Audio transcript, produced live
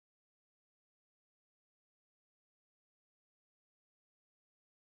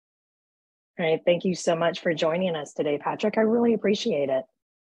All right. Thank you so much for joining us today, Patrick. I really appreciate it.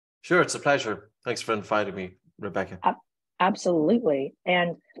 Sure, it's a pleasure. Thanks for inviting me, Rebecca. Absolutely.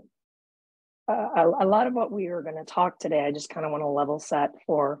 And a lot of what we are going to talk today, I just kind of want to level set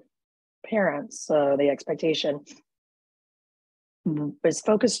for parents. So the expectation is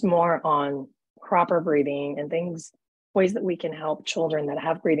focused more on proper breathing and ways that we can help children that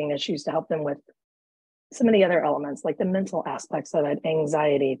have breathing issues to help them with some of the other elements, like the mental aspects of it,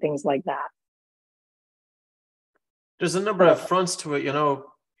 anxiety, things like that. There's a number of fronts to it.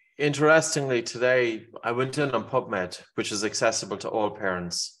 Interestingly, today I went in on PubMed, which is accessible to all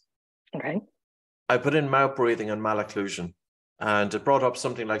parents. Okay. I put in mouth breathing and malocclusion, and it brought up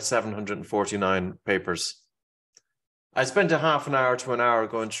something like 749 papers. I spent a half an hour to an hour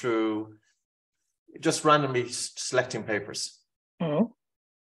going through, just randomly selecting papers. Mm-hmm.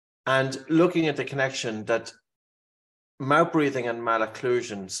 And looking at the connection that mouth breathing and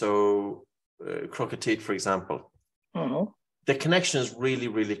malocclusion, so crooked teeth, for example, mm-hmm. the connection is really,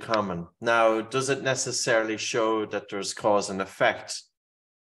 really common. Now, does it necessarily show that there's cause and effect?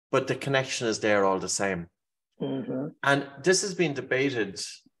 But the connection is there all the same. Mm-hmm. And this has been debated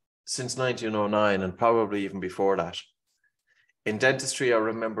since 1909 and probably even before that. In dentistry, I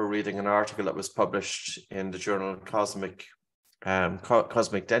remember reading an article that was published in the journal Cosmic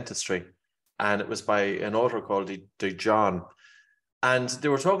Dentistry, and it was by an author called De John. And they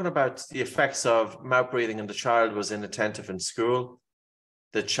were talking about the effects of mouth breathing, and the child was inattentive in school.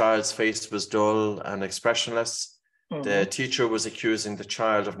 The child's face was dull and expressionless. Mm-hmm. The teacher was accusing the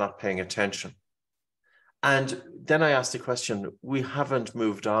child of not paying attention. And then I asked the question, we haven't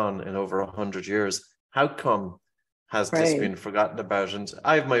moved on in over 100 years. How come has this been forgotten about? And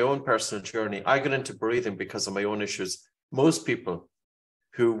I have my own personal journey. I got into breathing because of my own issues. Most people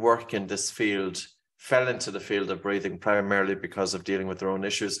who work in this field fell into the field of breathing primarily because of dealing with their own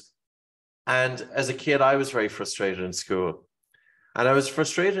issues. And as a kid, I was very frustrated in school. And I was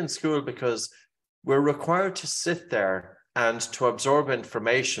frustrated in school because we're required to sit there and to absorb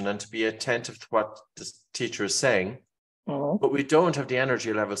information and to be attentive to what the teacher is saying, but we don't have the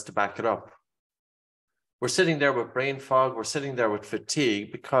energy levels to back it up. We're sitting there with brain fog, we're sitting there with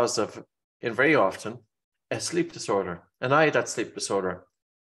fatigue because of, and very often, a sleep disorder. And I had that sleep disorder.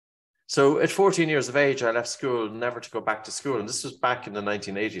 So at 14 years of age, I left school, never to go back to school. And this was back in the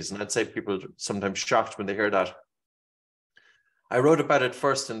 1980s. And I'd say people are sometimes shocked when they hear that. I wrote about it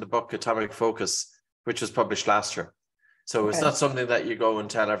first in the book Atomic Focus, which was published last year. So it's not something that you go and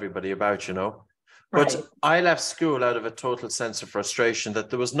tell everybody about, But I left school out of a total sense of frustration that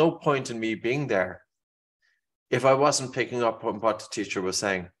there was no point in me being there if I wasn't picking up on what the teacher was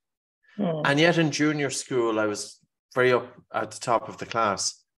saying. And yet in junior school, I was very up at the top of the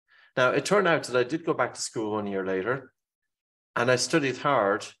class. Now, it turned out that I did go back to school 1 year later, and I studied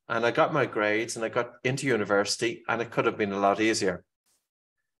hard, and I got my grades, and I got into university, and it could have been a lot easier.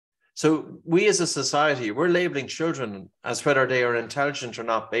 So we as a society, we're labeling children as whether they are intelligent or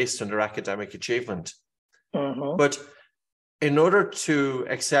not based on their academic achievement. But in order to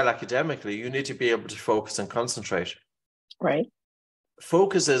excel academically, you need to be able to focus and concentrate. Right.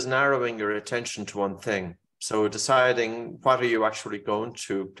 Focus is narrowing your attention to one thing. So deciding what are you actually going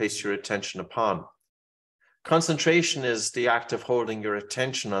to place your attention upon. Concentration is the act of holding your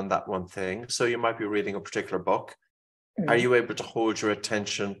attention on that one thing. So you might be reading a particular book. Are you able to hold your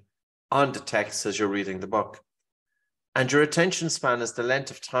attention on the text as you're reading the book? And your attention span is the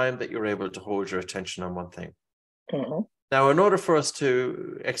length of time that you're able to hold your attention on one thing. Now, in order for us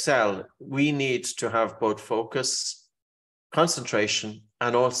to excel, we need to have both focus, concentration,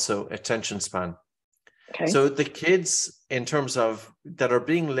 and also attention span. So the kids, in terms of that are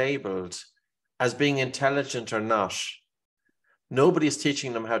being labeled as being intelligent or not, nobody is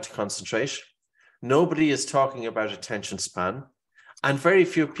teaching them how to concentrate. Nobody is talking about attention span. And very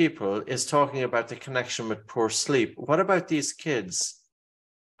few people is talking about the connection with poor sleep. What about these kids?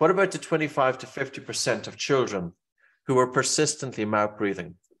 What about the 25 to 50% of children who are persistently mouth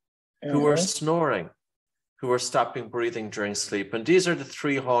breathing, who are snoring, who are stopping breathing during sleep? And these are the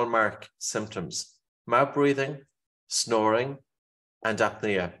three hallmark symptoms: mouth breathing, snoring, and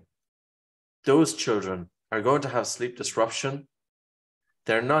apnea. Those children are going to have sleep disruption.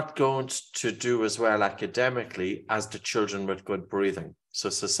 They're not going to do as well academically as the children with good breathing.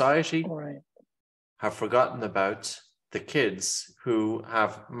 So society have forgotten about the kids who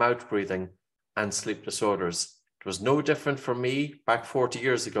have mouth breathing and sleep disorders. It was no different for me back 40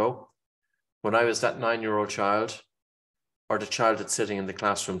 years ago when I was that 9-year-old child, or the child that's sitting in the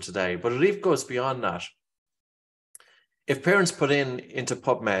classroom today. But it even goes beyond that. If parents put into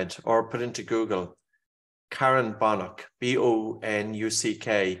PubMed or put into Google, Karen Bonuck,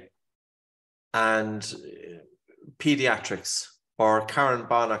 B-O-N-U-C-K, and pediatrics, or Karen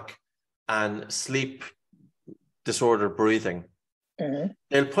Bonnock and sleep disordered breathing.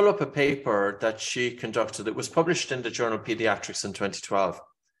 They'll pull up a paper that she conducted. It was published in the journal Pediatrics in 2012.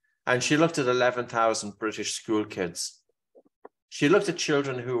 And she looked at 11,000 British school kids. She looked at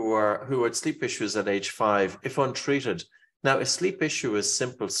children who had sleep issues at age 5, if untreated. Now, a sleep issue is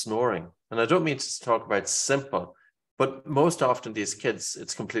simple snoring. And I don't mean to talk about simple, but most often these kids,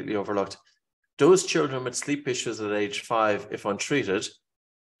 it's completely overlooked. Those children with sleep issues at age 5, if untreated,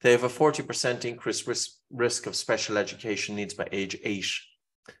 they have a 40% increased risk of special education needs by age 8.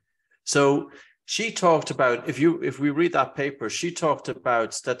 So she talked about, if we read that paper, she talked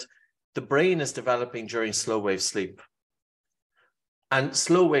about that the brain is developing during slow wave sleep. And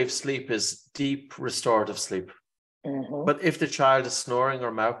slow wave sleep is deep restorative sleep. But if the child is snoring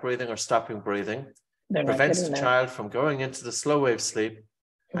or mouth breathing or stopping breathing, it prevents the child from going into the slow wave sleep,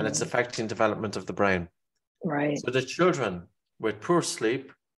 and it's affecting development of the brain. Right. So the children with poor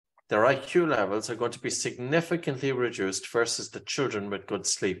sleep, their IQ levels are going to be significantly reduced versus the children with good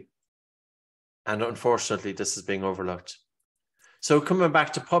sleep. And unfortunately, this is being overlooked. So coming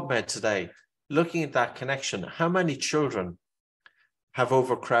back to PubMed today, looking at that connection, how many children have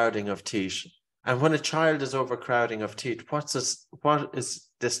overcrowding of teeth? And when a child is overcrowding of teeth, what is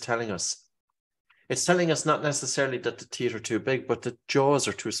this telling us? It's telling us not necessarily that the teeth are too big, but the jaws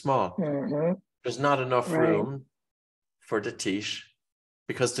are too small. There's not enough room for the teeth,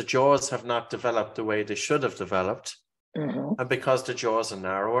 because the jaws have not developed the way they should have developed. And because the jaws are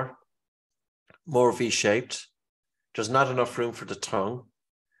narrower, more V-shaped, there's not enough room for the tongue.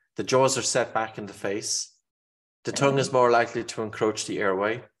 The jaws are set back in the face. The tongue is more likely to encroach the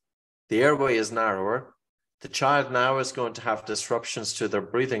airway. The airway is narrower. The child now is going to have disruptions to their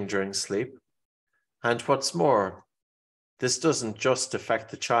breathing during sleep. And what's more, this doesn't just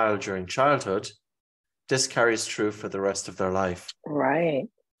affect the child during childhood. This carries through for the rest of their life. Right.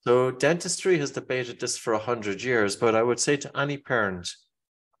 So dentistry has debated this for 100 years, but I would say to any parent,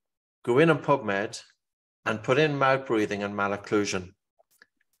 go in on PubMed and put in mouth breathing and malocclusion.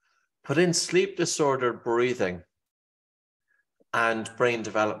 Put in sleep disordered breathing and brain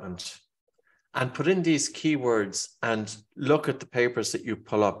development. And put in these keywords and look at the papers that you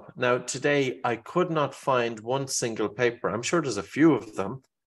pull up. Now, today, I could not find one single paper. I'm sure there's a few of them.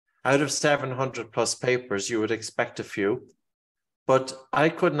 Out of 700 plus papers, you would expect a few. But I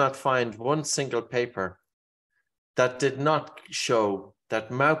could not find one single paper that did not show that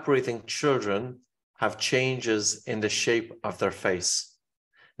mouth breathing children have changes in the shape of their face.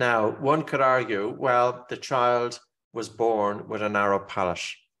 Now, one could argue, well, the child was born with a narrow palate.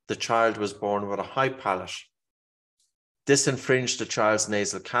 The child was born with a high palate. This infringed the child's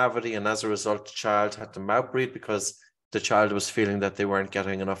nasal cavity, and as a result, the child had to mouth breathe because the child was feeling that they weren't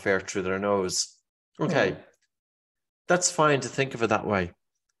getting enough air through their nose. Okay, that's fine to think of it that way.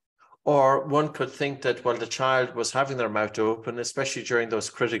 Or one could think that, well, the child was having their mouth open, especially during those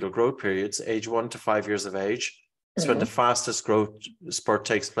critical growth periods, age 1 to 5 years of age. It's when the fastest growth spurt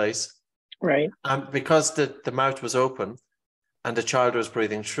takes place. Right. And because the mouth was open and the child was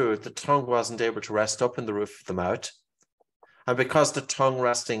breathing through it, the tongue wasn't able to rest up in the roof of the mouth. And because the tongue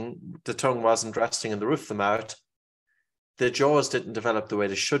wasn't resting in the roof of the mouth, the jaws didn't develop the way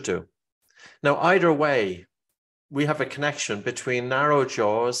they should do. Now, either way, we have a connection between narrow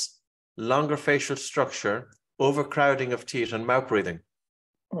jaws, longer facial structure, overcrowding of teeth, and mouth breathing.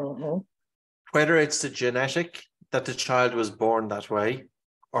 Whether it's the genetic that the child was born that way,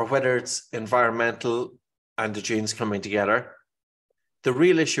 or whether it's environmental and the genes coming together, the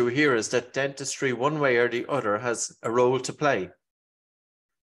real issue here is that dentistry, one way or the other, has a role to play.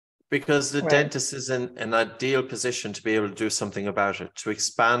 Because the dentist is in an ideal position to be able to do something about it, to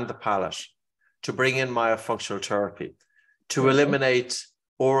expand the palate, to bring in myofunctional therapy, to eliminate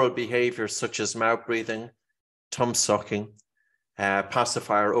oral behaviors such as mouth breathing, thumb sucking,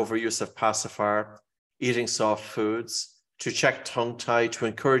 pacifier, overuse of pacifier, eating soft foods, to check tongue tie, to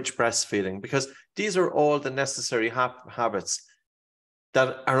encourage breastfeeding, because these are all the necessary habits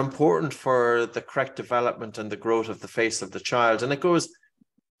that are important for the correct development and the growth of the face of the child. And it goes,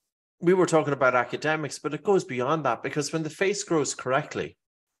 we were talking about academics, but it goes beyond that, because when the face grows correctly,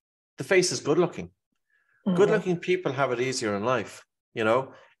 the face is good looking. Good looking people have it easier in life. You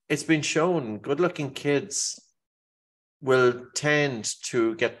know, it's been shown good looking kids will tend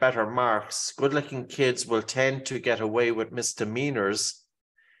to get better marks. Good looking kids will tend to get away with misdemeanors.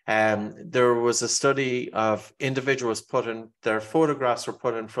 There was a study of individuals their photographs were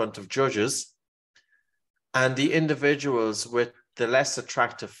put in front of judges, and the individuals with the less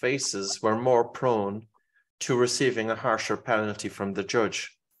attractive faces were more prone to receiving a harsher penalty from the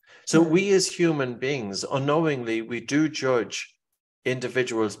judge. So we as human beings, unknowingly, we do judge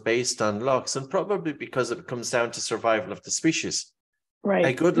individuals based on looks, and probably because it comes down to survival of the species. Right.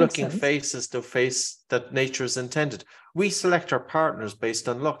 A good-looking face is the face that nature has intended. We select our partners based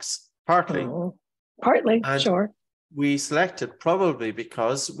on looks, partly. Partly, and sure. We select it probably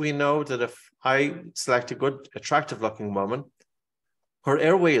because we know that if I select a good, attractive-looking woman, her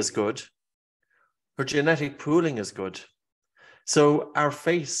airway is good, her genetic pooling is good. So our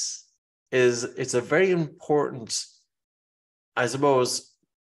face it's a very important, I suppose,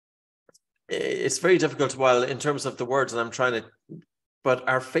 it's very difficult, well, in terms of the words, and I'm trying to, but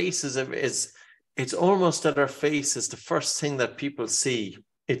our face is it's almost that our face is the first thing that people see.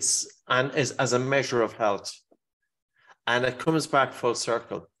 Is as a measure of health. And it comes back full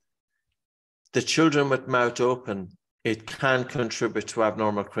circle. The children with mouth open, it can contribute to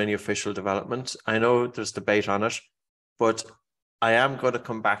abnormal craniofacial development. I know there's debate on it, but I am going to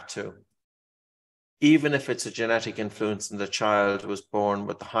come back to, even if it's a genetic influence and the child was born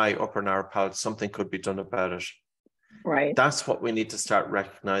with the high upper narrow palate, something could be done about it. Right. That's what we need to start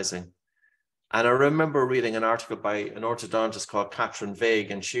recognizing. And I remember reading an article by an orthodontist called Catherine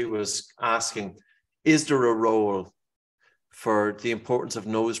Vague, and she was asking, is there a role for the importance of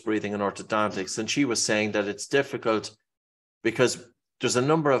nose breathing in orthodontics? And she was saying that it's difficult because there's a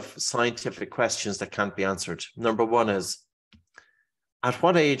number of scientific questions that can't be answered. Number one is, at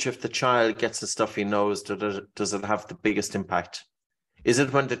what age, if the child gets a stuffy nose, does it have the biggest impact? Is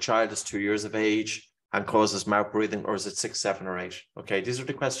it when the child is 2 years of age and causes mouth breathing, or is it 6, 7, or 8? Okay, these are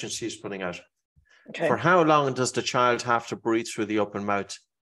the questions she's putting out. Okay. For how long does the child have to breathe through the open mouth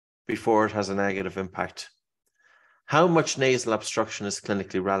before it has a negative impact? How much nasal obstruction is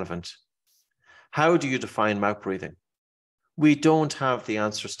clinically relevant? How do you define mouth breathing? We don't have the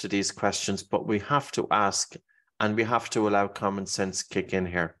answers to these questions, but we have to ask, and we have to allow common sense kick in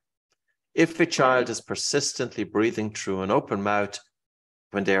here. If a child is persistently breathing through an open mouth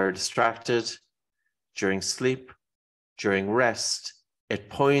when they are distracted, during sleep, during rest, it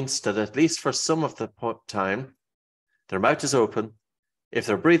points that at least for some of the time, their mouth is open. If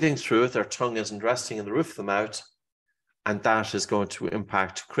they're breathing through it, their tongue isn't resting in the roof of the mouth, and that is going to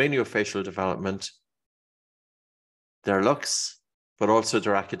impact craniofacial development, their looks, but also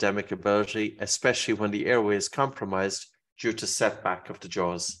their academic ability, especially when the airway is compromised due to setback of the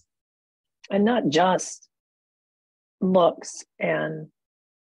jaws. And not just looks and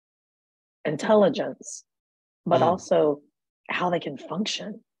intelligence, but also how they can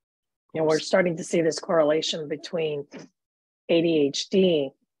function. You know, we're starting to see this correlation between ADHD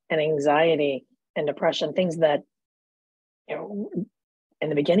and anxiety and depression, things that, you know, in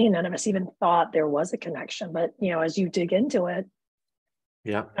the beginning, none of us even thought there was a connection. But, you know, as you dig into it,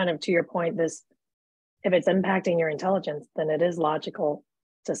 kind of to your point, this, if it's impacting your intelligence, then it is logical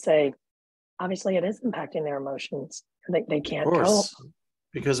to say, obviously it is impacting their emotions. They can't cope.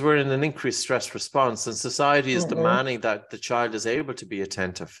 Because we're in an increased stress response, and society is demanding that the child is able to be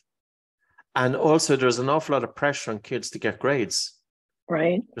attentive. And also there's an awful lot of pressure on kids to get grades.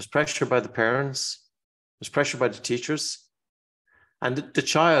 Right. There's pressure by the parents, there's pressure by the teachers. And the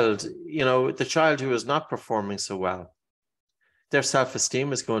child, you know, the child who is not performing so well, their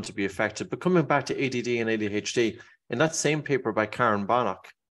self-esteem is going to be affected. But coming back to ADD and ADHD, in that same paper by Karen Bonnock,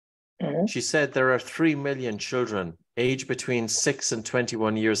 she said there are 3 million children aged between 6 and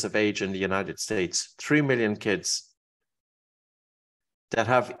 21 years of age in the United States, 3 million kids that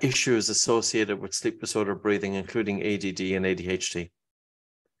have issues associated with sleep disorder breathing, including ADD and ADHD.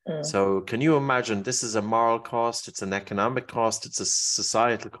 So can you imagine, this is a moral cost, it's an economic cost, it's a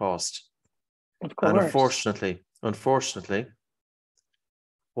societal cost. Of course. And unfortunately,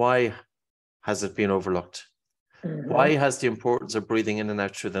 why has it been overlooked? Why has the importance of breathing in and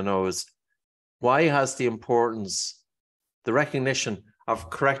out through the nose? Why has the importance, the recognition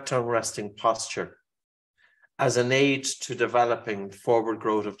of correct tongue resting posture as an aid to developing forward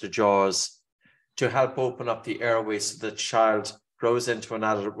growth of the jaws to help open up the airway so the child grows into an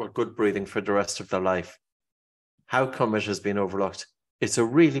adult with good breathing for the rest of their life? How come it has been overlooked? It's a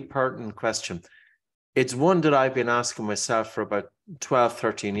really pertinent question. It's one that I've been asking myself for about 12,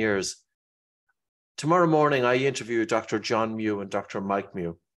 13 years. Tomorrow morning, I interview Dr. John Mew and Dr. Mike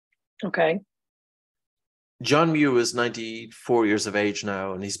Mew. Okay. John Mew is 94 years of age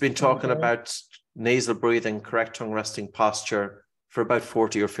now, and he's been talking about nasal breathing, correct tongue resting posture for about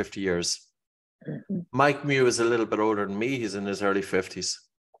 40 or 50 years. Mike Mew is a little bit older than me. He's in his early 50s.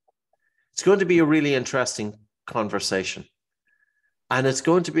 It's going to be a really interesting conversation. And it's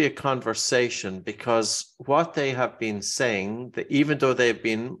going to be a conversation because what they have been saying, that even though they've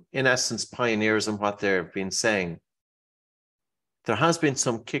been, in essence, pioneers in what they've been saying, there has been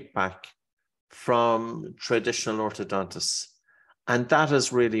some kickback from traditional orthodontists. And that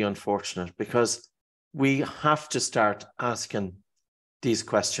is really unfortunate, because we have to start asking these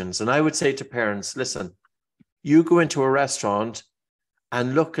questions. And I would say to parents, listen, you go into a restaurant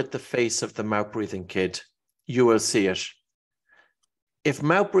and look at the face of the mouth breathing kid, you will see it. If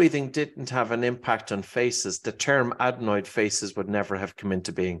mouth breathing didn't have an impact on faces, the term adenoid faces would never have come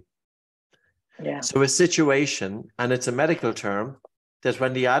into being. Yeah. So a situation, and it's a medical term, that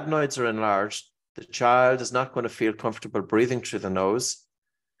when the adenoids are enlarged, the child is not going to feel comfortable breathing through the nose,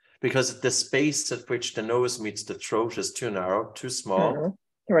 because the space at which the nose meets the throat is too narrow, too small.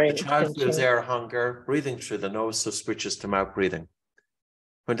 Mm-hmm. Right. The child feels air hunger, breathing through the nose, so switches to mouth breathing.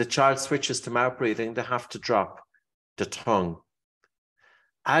 When the child switches to mouth breathing, they have to drop the tongue.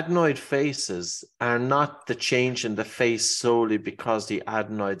 Adenoid faces are not the change in the face solely because the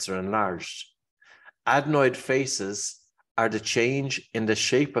adenoids are enlarged. Adenoid faces are the change in the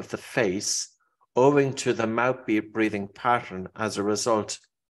shape of the face owing to the mouth breathing pattern as a result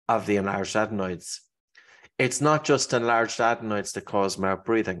of the enlarged adenoids. It's not just enlarged adenoids that cause mouth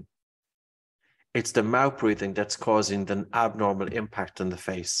breathing. It's the mouth breathing that's causing the abnormal impact on the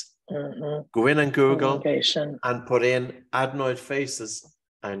face. Mm-hmm. Go in and Google and put in adenoid faces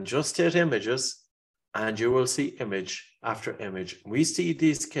and just hit images, and you will see image after image. We see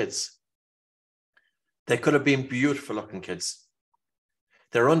these kids. They could have been beautiful looking kids.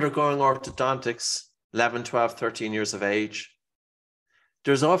 They're undergoing orthodontics, 11, 12, 13 years of age.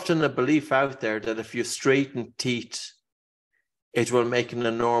 There's often a belief out there that if you straighten teeth, it will make an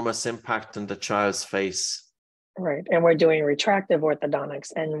enormous impact on the child's face. Right. And we're doing retractive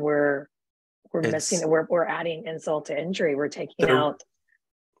orthodontics, and we're missing, we're adding insult to injury. We're taking out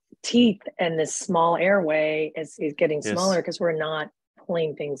teeth, and this small airway is getting smaller because we're not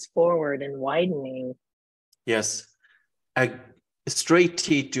pulling things forward and widening. Yes. Straight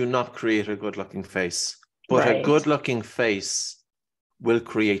teeth do not create a good looking face, but a good looking face will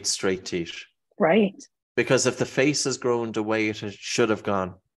create straight teeth. Right. Because if the face has grown the way it should have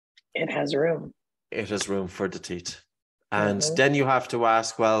gone, it has room. It has room for the teeth. And then you have to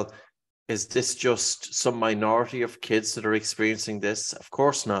ask, well, is this just some minority of kids that are experiencing this? Of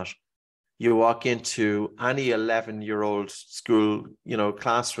course not. You walk into any 11-year-old school,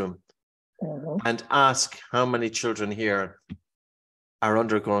 classroom and ask how many children here are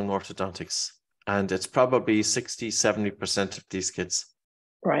undergoing orthodontics. And it's probably 60, 70% of these kids.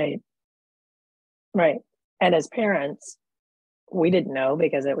 Right. Right. And as parents, we didn't know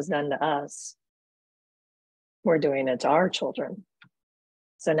because it was done to us. We're doing it to our children.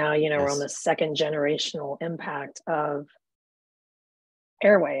 So now, we're on the second generational impact of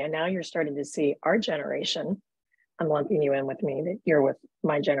Airway. And now you're starting to see our generation. I'm lumping you in with me, that you're with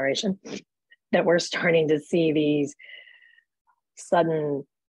my generation, that we're starting to see these sudden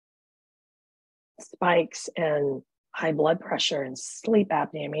spikes in high blood pressure and sleep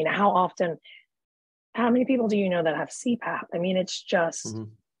apnea. I mean, how many people do you know that have CPAP? I mean, it's just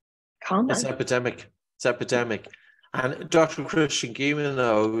common. It's epidemic. It's epidemic. And Dr. Christian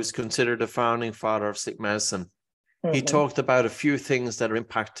Guilleminault, who's considered the founding father of sleep medicine, he talked about a few things that are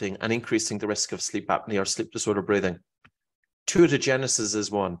impacting and increasing the risk of sleep apnea or sleep disorder breathing. Teratogenesis is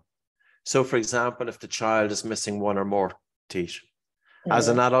one. So, for example, if the child is missing one or more teeth as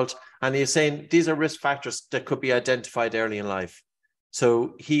an adult, and he's saying these are risk factors that could be identified early in life.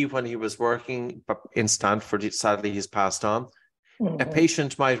 So when he was working in Stanford, sadly he's passed on, a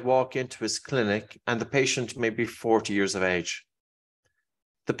patient might walk into his clinic and the patient may be 40 years of age.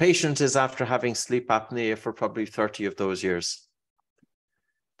 The patient is after having sleep apnea for probably 30 of those years.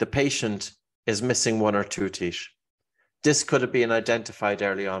 The patient is missing one or two teeth. This could have been identified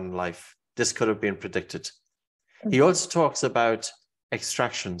early on in life. This could have been predicted. He also talks about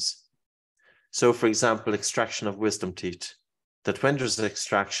extractions. So, for example, extraction of wisdom teeth. That when there's an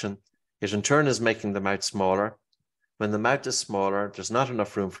extraction, it in turn is making the mouth smaller. When the mouth is smaller, there's not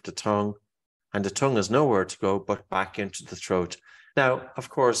enough room for the tongue, and the tongue has nowhere to go but back into the throat. Now, of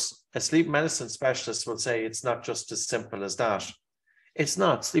course, a sleep medicine specialist will say it's not just as simple as that. It's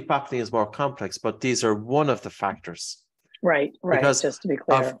not. Sleep apnea is more complex, but these are one of the factors. Right. Because just to be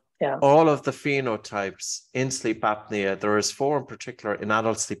clear. All of the phenotypes in sleep apnea, there is 4 in particular in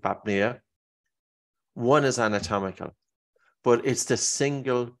adult sleep apnea. One is anatomical, but it's the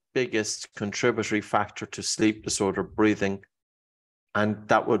single biggest contributory factor to sleep disorder breathing, and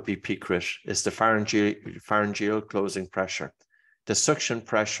that would be PCRIT, is the pharyngeal closing pressure, the suction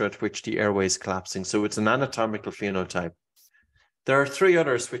pressure at which the airway is collapsing. So it's an anatomical phenotype. There are 3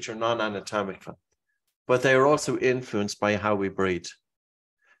 others which are non-anatomical, but they are also influenced by how we breathe,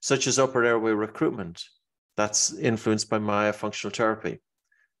 such as upper airway recruitment. That's influenced by myofunctional therapy.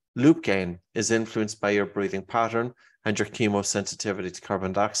 Loop gain is influenced by your breathing pattern and your chemosensitivity to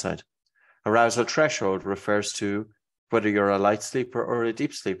carbon dioxide. Arousal threshold refers to whether you're a light sleeper or a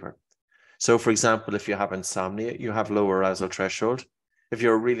deep sleeper. So, for example, if you have insomnia, you have low arousal threshold. If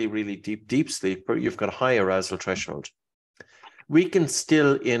you're a really, really deep sleeper, you've got a high arousal threshold. We can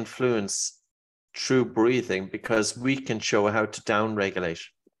still influence through breathing because we can show how to downregulate.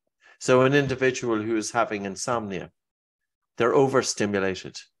 So an individual who is having insomnia, they're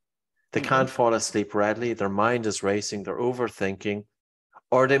overstimulated. They can't fall asleep readily. Their mind is racing. They're overthinking.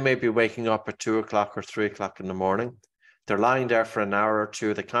 Or they may be waking up at 2 o'clock or 3 o'clock in the morning. They're lying there for an hour or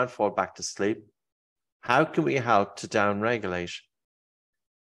two. They can't fall back to sleep. How can we help to downregulate?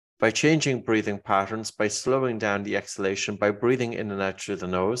 By changing breathing patterns, by slowing down the exhalation, by breathing in and out through the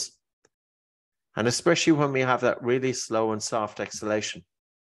nose. And especially when we have that really slow and soft exhalation,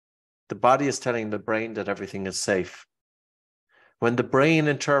 the body is telling the brain that everything is safe. When the brain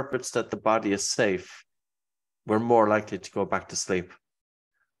interprets that the body is safe, we're more likely to go back to sleep.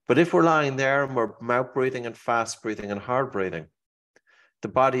 But if we're lying there and we're mouth breathing and fast breathing and hard breathing, the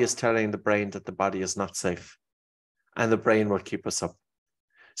body is telling the brain that the body is not safe, and the brain will keep us up.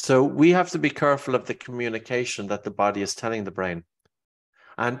 So we have to be careful of the communication that the body is telling the brain.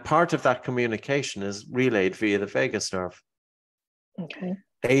 And part of that communication is relayed via the vagus nerve. Okay.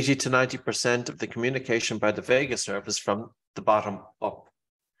 80 to 90% of the communication by the vagus nerve is from the bottom up,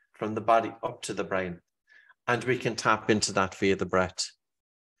 from the body up to the brain. And we can tap into that via the breath.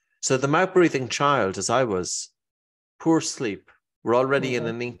 So the mouth breathing child, as I was, poor sleep. We're already in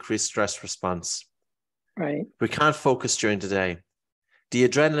an increased stress response. Right. We can't focus during the day. The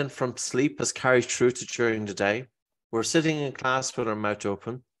adrenaline from sleep is carried through to during the day. We're sitting in class with our mouth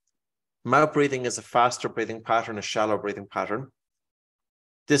open. Mouth breathing is a faster breathing pattern, a shallow breathing pattern.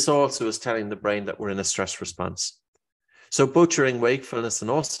 This also is telling the brain that we're in a stress response. So both during wakefulness and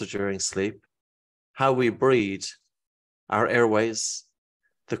also during sleep, how we breathe, our airways,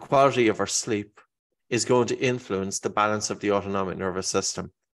 the quality of our sleep is going to influence the balance of the autonomic nervous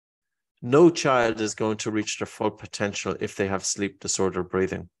system. No child is going to reach their full potential if they have sleep disordered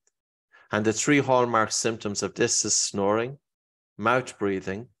breathing. And the 3 hallmark symptoms of this is snoring, mouth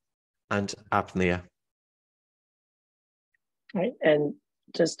breathing, and apnea. Right. And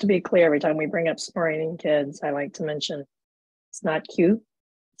just to be clear, every time we bring up snoring in kids, I like to mention it's not cute,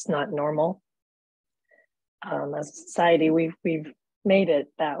 it's not normal. As a society, we've made it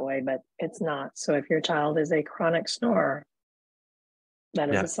that way, but it's not. So if your child is a chronic snorer,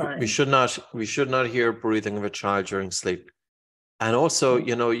 that is a sign. We should not hear breathing of a child during sleep. And also,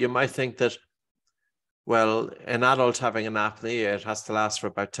 you might think that, well, an adult having an apnea, it has to last for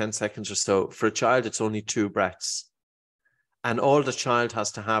about 10 seconds or so. For a child, it's only 2 breaths. And all the child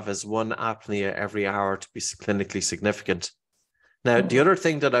has to have is 1 apnea every hour to be clinically significant. Now, the other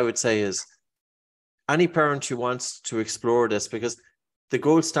thing that I would say is any parent who wants to explore this, because the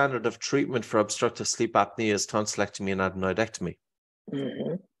gold standard of treatment for obstructive sleep apnea is tonsillectomy and adenoidectomy.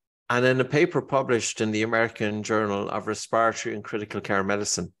 And in a paper published in the American Journal of Respiratory and Critical Care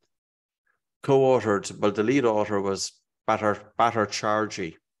Medicine, co-authored, well, the lead author was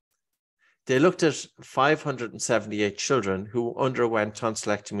Buteyko. They looked at 578 children who underwent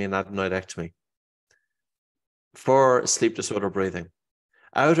tonsillectomy and adenoidectomy for sleep disorder breathing.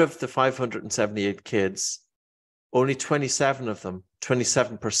 Out of the 578 kids, only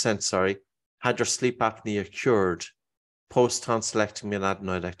 27%, had their sleep apnea cured post tonsillectomy and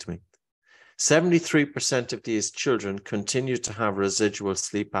adenoidectomy. 73% of these children continued to have residual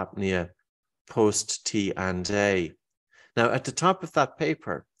sleep apnea post T&A. Now, at the top of that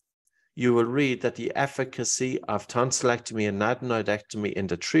paper, you will read that the efficacy of tonsillectomy and adenoidectomy in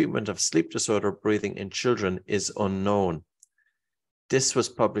the treatment of sleep disorder breathing in children is unknown. This was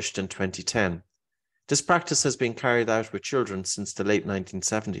published in 2010. This practice has been carried out with children since the late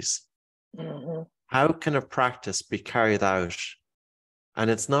 1970s. How can a practice be carried out, and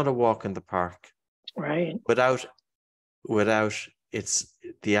it's not a walk in the park, right, without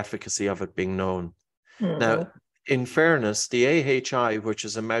the efficacy of it being known? Now, in fairness, the AHI, which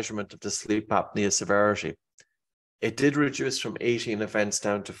is a measurement of the sleep apnea severity, it did reduce from 18 events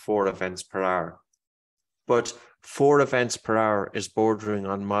down to 4 events per hour. But 4 events per hour is bordering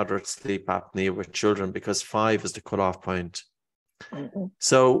on moderate sleep apnea with children because 5 is the cutoff point.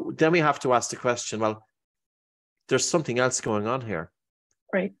 So then we have to ask the question, well, there's something else going on here.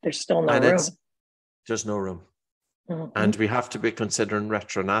 Right. There's still no room. There's no room. And we have to be considering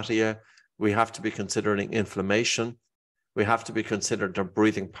retronatia. We have to be considering inflammation. We have to be considering their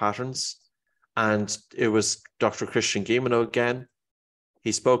breathing patterns. And it was Dr. Christian Guilleminault again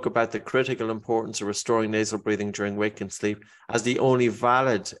He spoke about the critical importance of restoring nasal breathing during wake and sleep as the only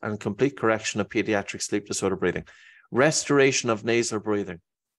valid and complete correction of pediatric sleep disorder breathing. Restoration of nasal breathing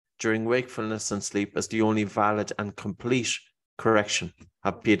during wakefulness and sleep as the only valid and complete correction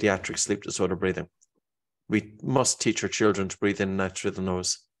of pediatric sleep disorder breathing. We must teach our children to breathe in and out through the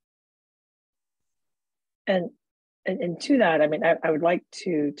nose. And to that, I mean, I would like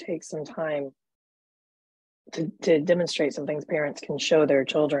to take some time to demonstrate some things parents can show their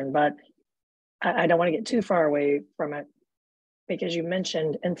children, but I don't want to get too far away from it because you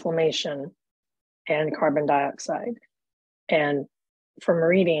mentioned inflammation and carbon dioxide. And from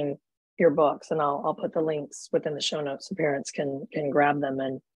reading your books, and I'll put the links within the show notes so parents can grab them,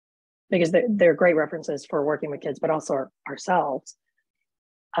 and because they're great references for working with kids, but also ourselves.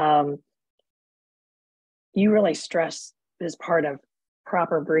 You really stress this part of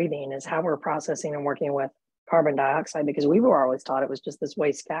proper breathing is how we're processing and working with carbon dioxide, because we were always taught it was just this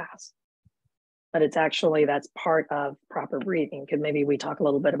waste gas, but it's actually, that's part of proper breathing. Could maybe we talk a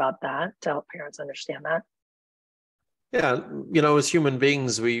little bit about that to help parents understand that? Yeah, you know, as human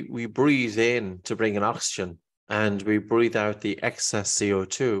beings, we breathe in to bring in oxygen and we breathe out the excess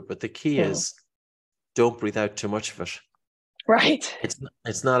CO2. But the key is don't breathe out too much of it. Right.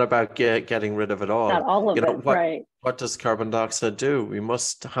 It's not about getting rid of it all. Not all of you know, it, right. What does carbon dioxide do? We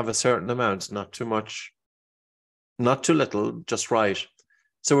must have a certain amount, not too much, not too little, just right.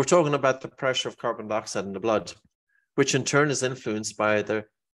 So we're talking about the pressure of carbon dioxide in the blood, which in turn is influenced by the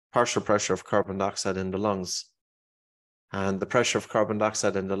partial pressure of carbon dioxide in the lungs. And the pressure of carbon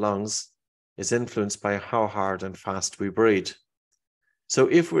dioxide in the lungs is influenced by how hard and fast we breathe. So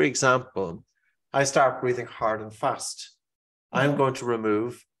if, for example, I start breathing hard and fast, I'm going to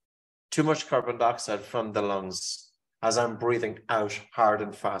remove too much carbon dioxide from the lungs as I'm breathing out hard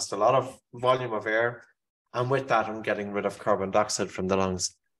and fast, a lot of volume of air. And with that, I'm getting rid of carbon dioxide from the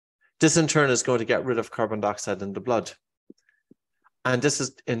lungs. This in turn is going to get rid of carbon dioxide in the blood. And this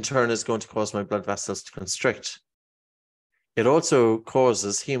is in turn is going to cause my blood vessels to constrict. It also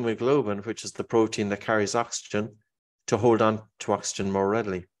causes hemoglobin, which is the protein that carries oxygen, to hold on to oxygen more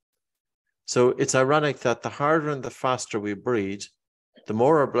readily. So it's ironic that the harder and the faster we breathe, the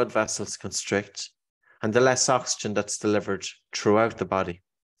more our blood vessels constrict and the less oxygen that's delivered throughout the body.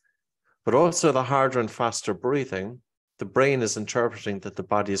 But also the harder and faster breathing, the brain is interpreting that the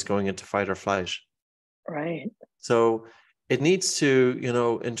body is going into fight or flight. Right. So it needs to, you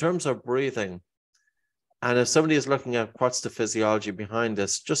know, in terms of breathing, and if somebody is looking at what's the physiology behind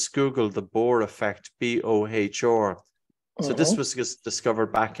this, just Google the Bohr effect, B-O-H-R. So this was discovered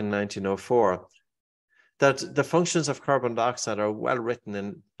back in 1904, that the functions of carbon dioxide are well written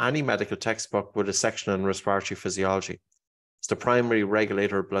in any medical textbook with a section on respiratory physiology. It's the primary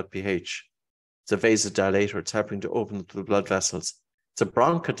regulator of blood pH. It's a vasodilator. It's helping to open up the blood vessels. It's a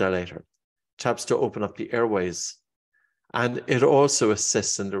bronchodilator. It helps to open up the airways. And it also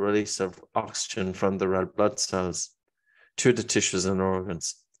assists in the release of oxygen from the red blood cells to the tissues and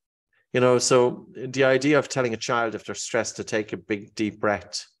organs. You know, so the idea of telling a child if they're stressed to take a big, deep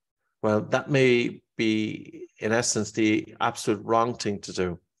breath, well, that may be, in essence, the absolute wrong thing to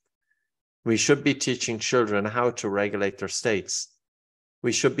do. We should be teaching children how to regulate their states.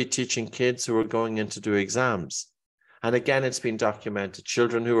 We should be teaching kids who are going in to do exams. And again, it's been documented,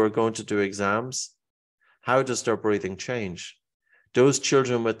 children who are going to do exams, how does their breathing change? Those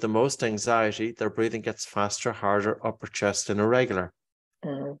children with the most anxiety, their breathing gets faster, harder, upper chest, and irregular.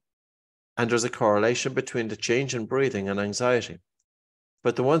 And there's a correlation between the change in breathing and anxiety.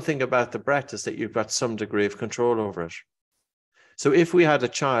 But the one thing about the breath is that you've got some degree of control over it. So if we had a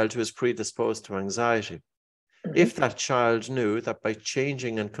child who is predisposed to anxiety, if that child knew that by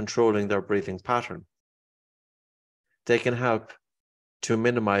changing and controlling their breathing pattern, they can help to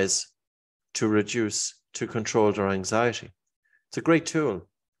minimize, to reduce, to control their anxiety. It's a great tool.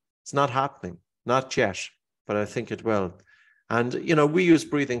 It's not happening, not yet, but I think it will. And, you know, we use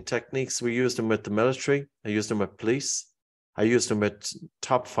breathing techniques. We use them with the military. I use them with police. I use them with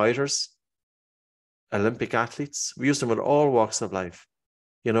top fighters, Olympic athletes. We use them with all walks of life.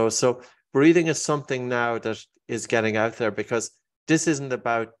 You know, so breathing is something now that is getting out there, because this isn't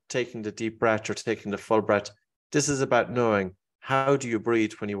about taking the deep breath or taking the full breath. This is about knowing how do you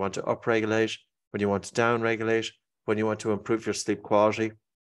breathe when you want to upregulate, when you want to downregulate, when you want to improve your sleep quality,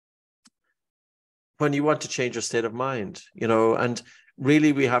 when you want to change your state of mind, you know. And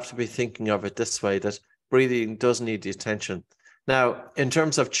really we have to be thinking of it this way, that breathing does need the attention. Now, in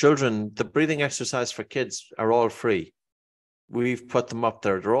terms of children, the breathing exercise for kids are all free. We've put them up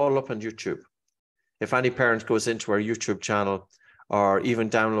there. They're all up on YouTube. If any parent goes into our YouTube channel or even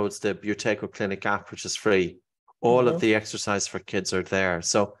downloads the Buteyko Clinic app, which is free, All of the exercise for kids are there.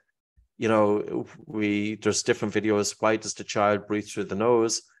 So, you know, there's different videos. Why does the child breathe through the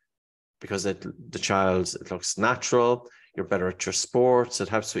nose? Because it looks natural. You're better at your sports. It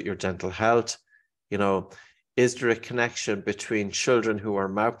helps with your dental health. You know, is there a connection between children who are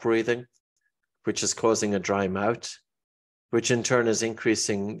mouth breathing, which is causing a dry mouth, which in turn is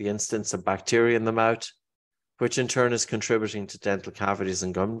increasing the incidence of bacteria in the mouth, which in turn is contributing to dental cavities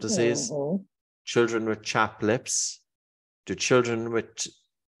and gum disease? Children with chapped lips. Do children with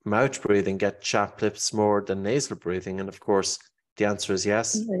mouth breathing get chapped lips more than nasal breathing? And of course, the answer is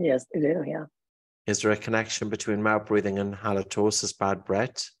yes. Yes, they do, yeah. Is there a connection between mouth breathing and halitosis, bad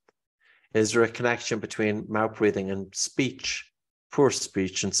breath? Is there a connection between mouth breathing and speech, poor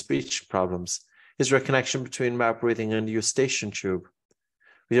speech and speech problems? Is there a connection between mouth breathing and eustachian tube?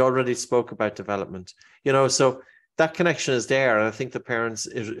 We already spoke about development, you know, so that connection is there. And I think the parents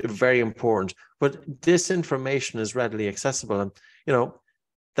is very important, but this information is readily accessible. And, you know,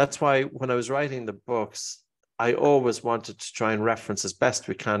 that's why when I was writing the books, I always wanted to try and reference as best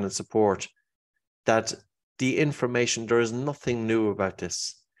we can and support that the information, there is nothing new about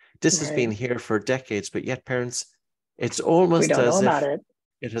this. This has been here for decades, but yet parents, it's almost as if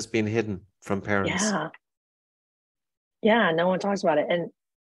it has been hidden from parents. Yeah. Yeah, no one talks about it. And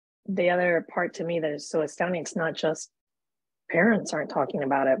the other part to me that is so astounding, it's not just parents aren't talking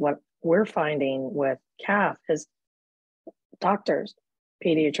about it. What we're finding with CAF is doctors,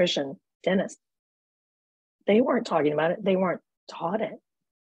 pediatrician, dentists, they weren't talking about it. They weren't taught it.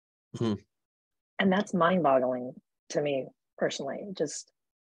 And that's mind-boggling to me personally, just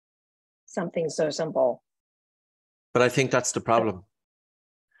something so simple. But I think that's the problem.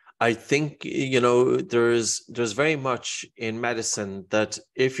 I think, you know, there's very much in medicine that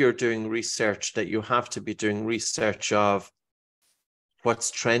if you're doing research, that you have to be doing research of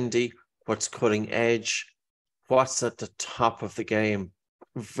what's trendy, what's cutting edge, what's at the top of the game.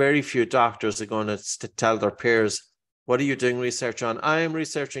 Very few doctors are going to tell their peers, what are you doing research on? I am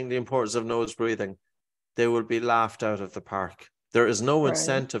researching the importance of nose breathing. They will be laughed out of the park. There is no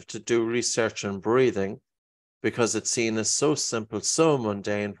incentive to do research on breathing because it's seen as so simple, so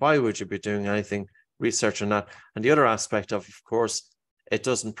mundane. Why would you be doing anything research on that? And the other aspect of course, it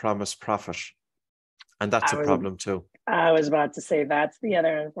doesn't promise profit. And that's a problem too. I was about to say that's the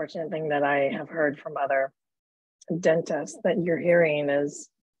other unfortunate thing that I have heard from other dentists that you're hearing is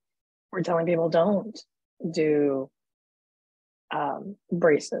we're telling people don't do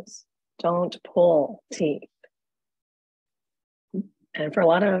braces, don't pull teeth. And for a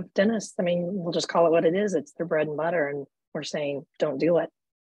lot of dentists, I mean, we'll just call it what it is. It's their bread and butter. And we're saying, don't do it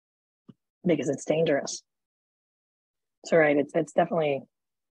because it's dangerous. So, right, it's definitely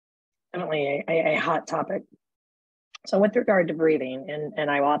a hot topic. So with regard to breathing, and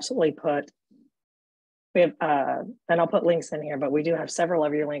I will absolutely we have, and I'll put links in here, but we do have several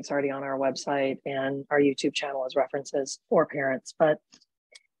of your links already on our website and our YouTube channel as references for parents. But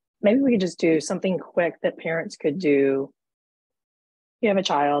maybe we could just do something quick that parents could do. You have a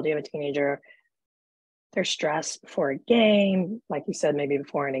child, you have a teenager, they're stressed before a game, like you said, maybe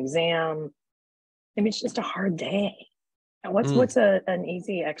before an exam. Maybe it's just a hard day. And what's an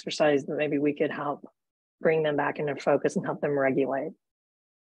easy exercise that maybe we could help bring them back into focus and help them regulate?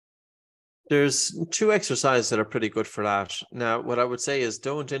 There's two exercises that are pretty good for that. Now, what I would say is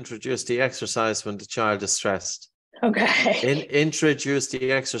don't introduce the exercise when the child is stressed. Okay. Introduce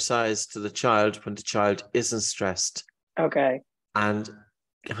the exercise to the child when the child isn't stressed. Okay. And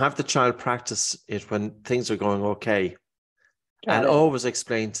have the child practice it when things are going okay. And always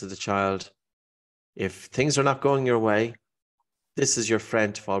explain to the child, if things are not going your way, this is your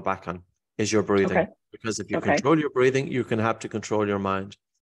friend to fall back on, is your breathing. Okay. Because if you control your breathing, you can have to control your mind.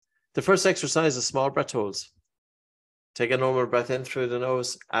 The first exercise is small breath holds. Take a normal breath in through the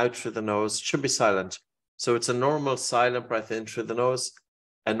nose, out through the nose. It should be silent. So it's a normal silent breath in through the nose,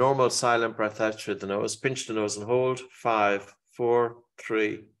 a normal silent breath out through the nose. Pinch the nose and hold. 5, 4,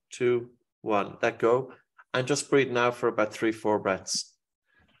 3, 2, 1. Let go. And just breathe now for about 3-4 breaths.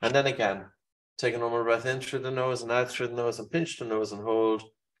 And then again, take a normal breath in through the nose and out through the nose and pinch the nose and hold.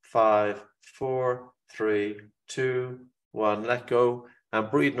 5, 4, 3, 2, 1. Let go. And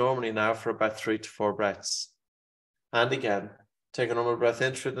breathe normally now for about 3 to 4 breaths. And again, take a normal breath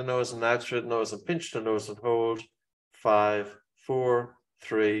in through the nose and out through the nose and pinch the nose and hold. 5, 4,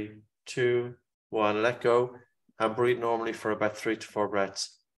 3, 2, 1. Let go. And breathe normally for about 3 to 4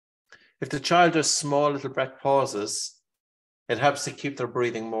 breaths. If the child does small little breath pauses, it helps to keep their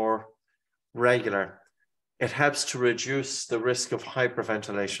breathing more regular. It helps to reduce the risk of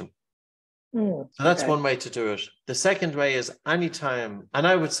hyperventilation. So that's one way to do it. The second way is anytime, and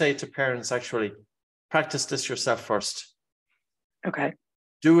I would say to parents actually, Practice this yourself first. Okay.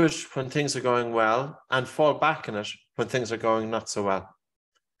 Do it when things are going well and fall back in it when things are going not so well.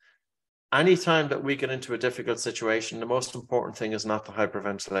 Anytime that we get into a difficult situation, the most important thing is not to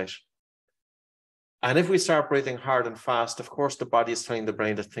hyperventilate. And if we start breathing hard and fast, of course, the body is telling the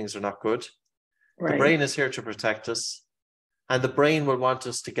brain that things are not good. Right. The brain is here to protect us. And the brain will want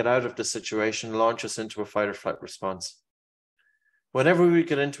us to get out of the situation, launch us into a fight or flight response. Whenever we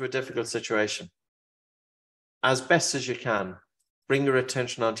get into a difficult situation, as best as you can, bring your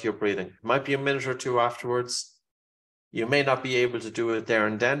attention onto your breathing. It might be a minute or two afterwards. You may not be able to do it there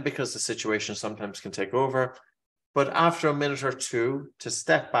and then because the situation sometimes can take over. But after a minute or two, to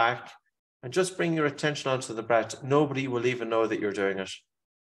step back and just bring your attention onto the breath. Nobody will even know that you're doing it.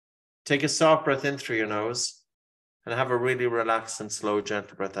 Take a soft breath in through your nose and have a really relaxed and slow,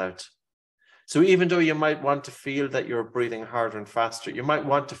 gentle breath out. So even though you might want to feel that you're breathing harder and faster, you might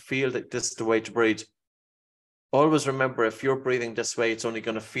want to feel that this is the way to breathe. Always remember, if you're breathing this way, it's only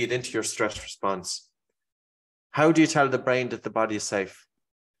going to feed into your stress response. How do you tell the brain that the body is safe?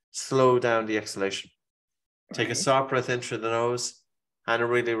 Slow down the exhalation. Take a soft breath in through the nose and a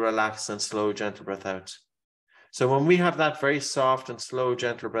really relaxed and slow, gentle breath out. So when we have that very soft and slow,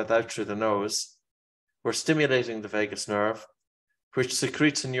 gentle breath out through the nose, we're stimulating the vagus nerve, which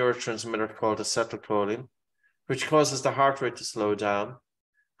secretes a neurotransmitter called acetylcholine, which causes the heart rate to slow down.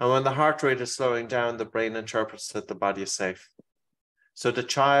 And when the heart rate is slowing down, the brain interprets that the body is safe. So the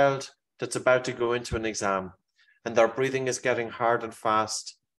child that's about to go into an exam and their breathing is getting hard and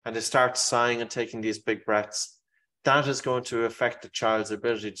fast, and they start sighing and taking these big breaths, that is going to affect the child's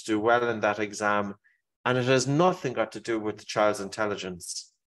ability to do well in that exam. And it has nothing got to do with the child's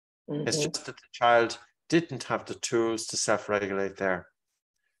intelligence. Mm-hmm. It's just that the child didn't have the tools to self-regulate there.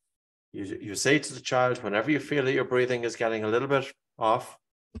 You say to the child, whenever you feel that your breathing is getting a little bit off,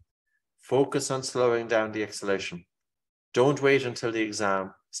 focus on slowing down the exhalation. Don't wait until the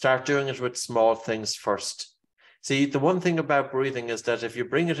exam. Start doing it with small things first. See, the one thing about breathing is that if you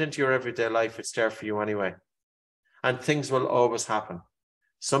bring it into your everyday life, it's there for you anyway. And things will always happen.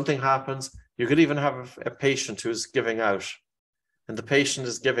 Something happens. You could even have a patient who's giving out. And the patient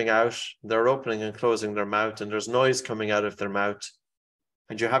is giving out. They're opening and closing their mouth, and there's noise coming out of their mouth.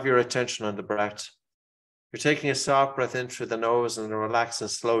 And you have your attention on the breath. You're taking a soft breath in through the nose and a relaxed and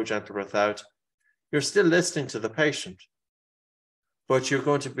slow, gentle breath out. You're still listening to the patient, but you're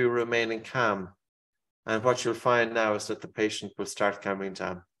going to be remaining calm. And what you'll find now is that the patient will start calming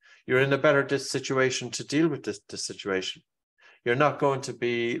down. You're in a better situation to deal with this situation. You're not going to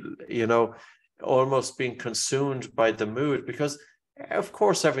be, almost being consumed by the mood, because of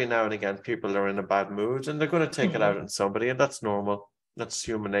course, every now and again, people are in a bad mood and they're going to take it out on somebody, and that's normal. That's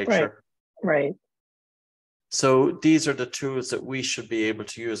human nature. Right. So these are the tools that we should be able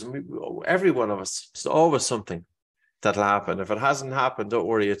to use. And every one of us, there's always something that'll happen. If it hasn't happened, don't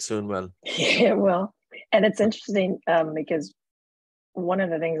worry, it soon will. Yeah, well, and it's interesting because one of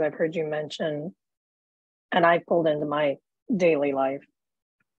the things I've heard you mention, and I pulled into my daily life,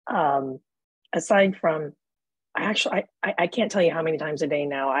 aside from, I can't tell you how many times a day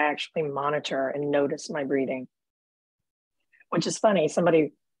now I actually monitor and notice my breathing, which is funny.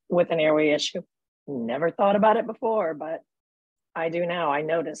 Somebody with an airway issue, never thought about it before, but I do now. I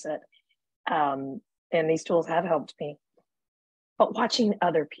notice it. And these tools have helped me. But watching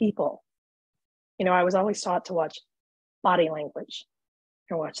other people, I was always taught to watch body language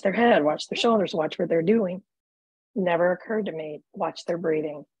and watch their head, watch their shoulders, watch what they're doing. Never occurred to me, watch their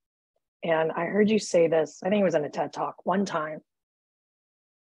breathing. And I heard you say this, I think it was in a TED Talk one time.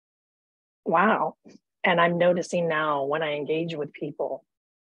 Wow. And I'm noticing now when I engage with people,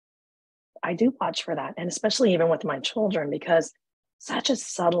 I do watch for that. And especially even with my children, because such a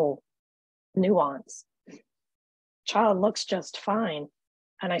subtle nuance. Child looks just fine.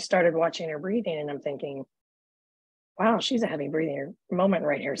 And I started watching her breathing and I'm thinking, wow, she's a heavy breathing moment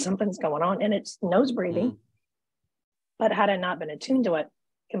right here. Something's going on. And it's nose breathing. But had I not been attuned to it,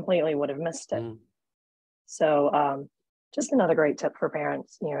 completely would have missed it. So just another great tip for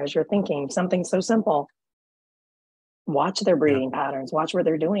parents, as you're thinking something so simple, watch their breathing patterns, watch what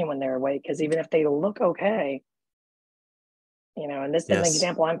they're doing when they're awake. Because even if they look okay, and this is an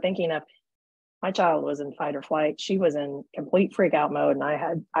example I'm thinking of, my child was in fight or flight. She was in complete freak out mode.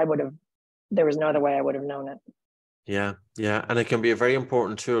 And there was no other way I would have known it. Yeah. And it can be a very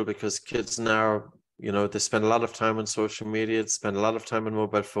important tool because kids now, they spend a lot of time on social media, spend a lot of time on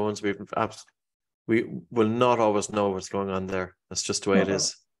mobile phones. We will not always know what's going on there. That's just the way it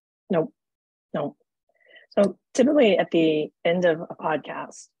is. No. So typically at the end of a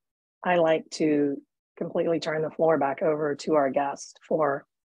podcast, I like to completely turn the floor back over to our guest for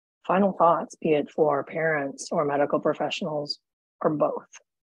final thoughts, be it for parents or medical professionals or both.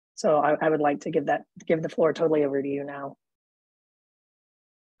 So I would like to give the floor totally over to you now.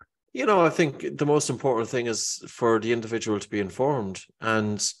 I think the most important thing is for the individual to be informed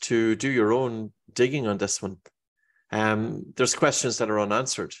and to do your own digging on this one. There's questions that are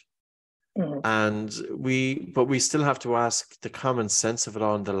unanswered. Mm-hmm. And we still have to ask the common sense of it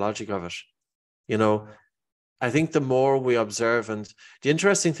all and the logic of it. I think the more we observe, and the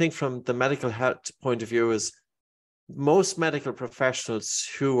interesting thing from the medical health point of view is most medical professionals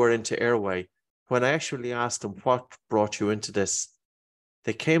who were into Airway, when I actually asked them what brought you into this,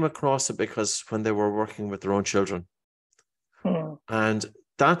 they came across it because when they were working with their own children. Mm-hmm. And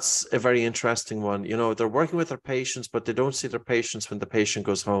that's a very interesting one. They're working with their patients, but they don't see their patients when the patient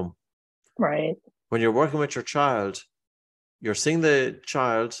goes home. Right. When you're working with your child, you're seeing the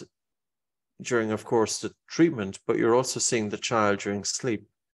child during, of course, the treatment, but you're also seeing the child during sleep,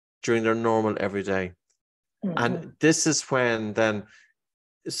 during their normal everyday. Mm-hmm. And this is when then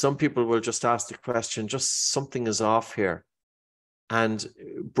some people will just ask the question, just something is off here. And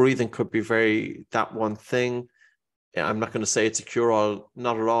breathing could be that one thing. I'm not going to say it's a cure-all,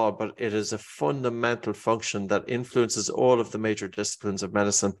 not at all, but it is a fundamental function that influences all of the major disciplines of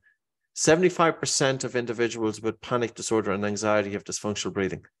medicine. 75% of individuals with panic disorder and anxiety have dysfunctional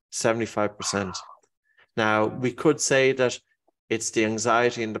breathing. 75%. Now, we could say that it's the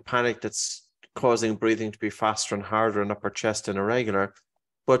anxiety and the panic that's causing breathing to be faster and harder and upper chest and irregular.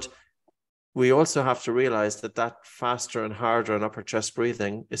 But we also have to realize that faster and harder and upper chest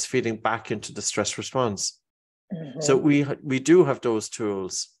breathing is feeding back into the stress response. Mm-hmm. So we do have those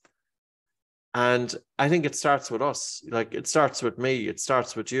tools. And I think it starts with us. Like, it starts with me, it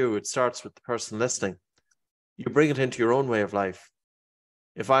starts with you, it starts with the person listening. You bring it into your own way of life.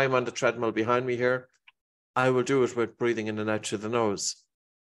 If I'm on the treadmill behind me here, I will do it with breathing in and out through the nose.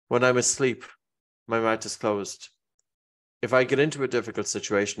 When I'm asleep, my mouth is closed. If I get into a difficult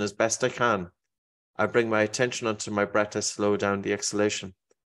situation, as best I can, I bring my attention onto my breath. I slow down the exhalation.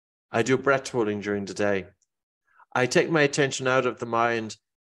 I do breath holding during the day. I take my attention out of the mind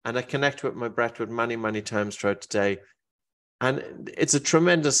and I connect with my breath with many, many times throughout the day. And it's a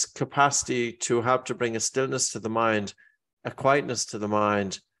tremendous capacity to help to bring a stillness to the mind, a quietness to the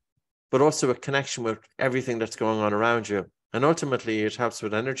mind, but also a connection with everything that's going on around you. And ultimately, it helps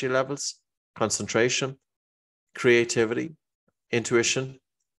with energy levels, concentration, creativity, intuition,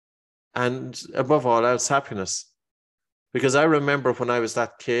 and above all else, happiness. Because I remember when I was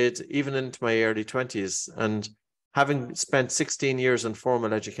that kid, even into my early 20s, and having spent 16 years in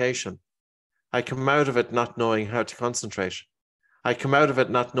formal education, I come out of it not knowing how to concentrate. I come out of it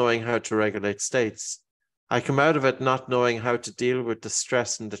not knowing how to regulate states. I come out of it not knowing how to deal with the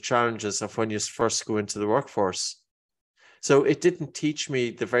stress and the challenges of when you first go into the workforce. So it didn't teach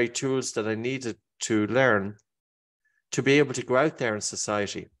me the very tools that I needed to learn to be able to go out there in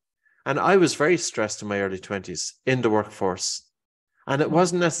society. And I was very stressed in my early 20s in the workforce. And it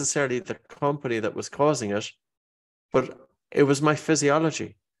wasn't necessarily the company that was causing it, but it was my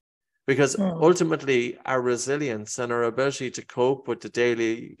physiology. Because ultimately, our resilience and our ability to cope with the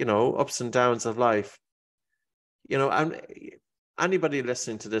daily, ups and downs of life, and anybody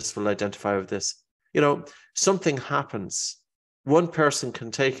listening to this will identify with this. Something happens. One person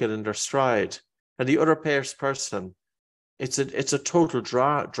can take it in their stride, and the other person, it's a total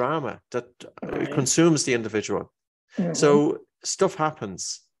drama that consumes the individual. Mm-hmm. So stuff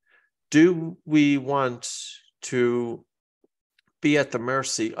happens. Do we want to be at the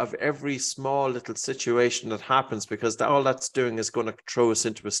mercy of every small little situation that happens, because all that's doing is going to throw us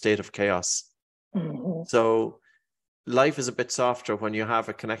into a state of chaos? Mm-hmm. So life is a bit softer when you have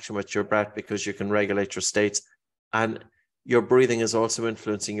a connection with your breath, because you can regulate your states, and your breathing is also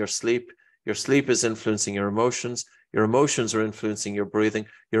influencing your sleep. Your sleep is influencing your emotions. Your emotions are influencing your breathing.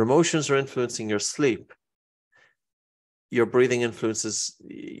 Your emotions are influencing your sleep. Your breathing influences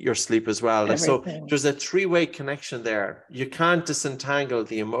your sleep as well. Everything. So there's a three-way connection there. You can't disentangle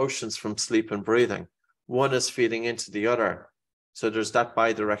the emotions from sleep and breathing. One is feeding into the other. So there's that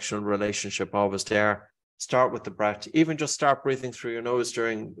bi-directional relationship always there. Start with the breath. Even just start breathing through your nose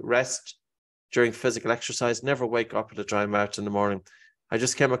during rest, during physical exercise. Never wake up with a dry mouth in the morning. I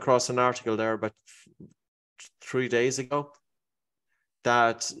just came across an article there about 3 days ago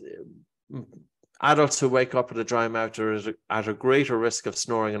that adults who wake up with a dry mouth are at a greater risk of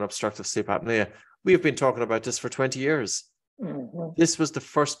snoring and obstructive sleep apnea. We have been talking about this for 20 years. Mm-hmm. This was the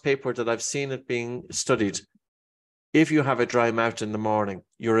first paper that I've seen it being studied. If you have a dry mouth in the morning,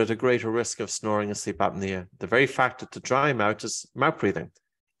 you're at a greater risk of snoring and sleep apnea. The very fact that the dry mouth is mouth breathing.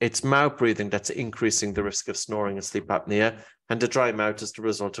 It's mouth breathing that's increasing the risk of snoring and sleep apnea. And the dry mouth is the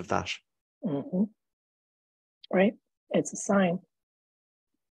result of that. Mm-hmm. Right? It's a sign.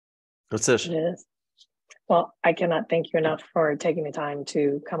 That's it. It is. Well, I cannot thank you enough for taking the time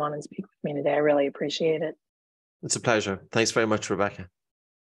to come on and speak with me today. I really appreciate it. It's a pleasure. Thanks very much, Rebecca.